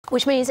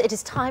Which means it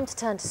is time to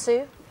turn to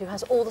Sue, who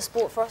has all the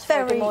sport for us.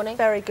 Very good morning.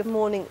 Very good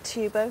morning to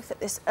you both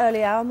at this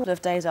early hour. A couple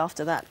of days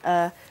after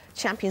that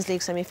Champions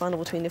League semi-final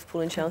between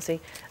Liverpool and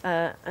Chelsea,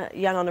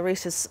 young Anna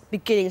Roos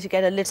beginning to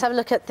get a little... Let's have a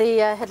look at the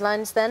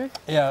headlines then.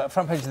 Yeah,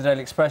 front page of the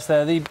Daily Express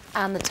there.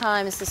 And the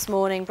Times this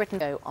morning, Britain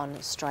go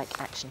on strike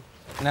action.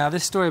 Now,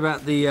 this story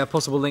about the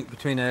possible link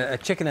between a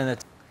chicken and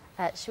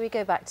a... Should we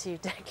go back to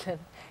Declan,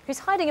 who's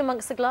hiding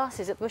amongst the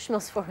glasses at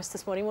Bushmills Forest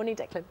this morning? Morning,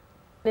 Declan.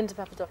 Linda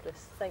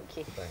Papadopoulos, thank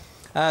you.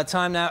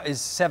 Time now is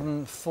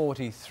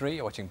 7:43.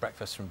 You're watching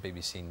Breakfast from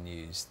BBC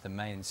News. The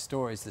main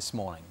stories this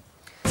morning.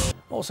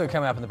 Also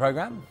coming up in the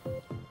programme.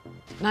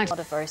 Nice. Not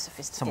a very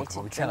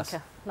sophisticated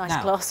drinker. Nice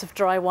now. Glass of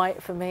dry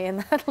white for me,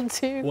 and that'll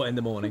do. What, in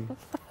the morning?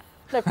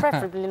 No,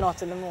 preferably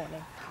not in the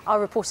morning.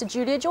 Our reporter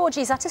Julia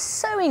Georgie's at a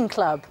sewing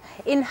club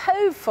in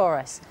Hove for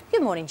us.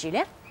 Good morning,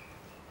 Julia.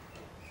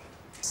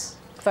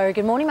 Very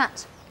good morning,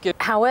 Matt. Good.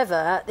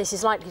 However, this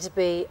is likely to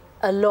be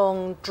a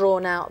long,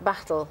 drawn-out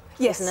battle,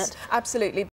 Yes, isn't it? absolutely.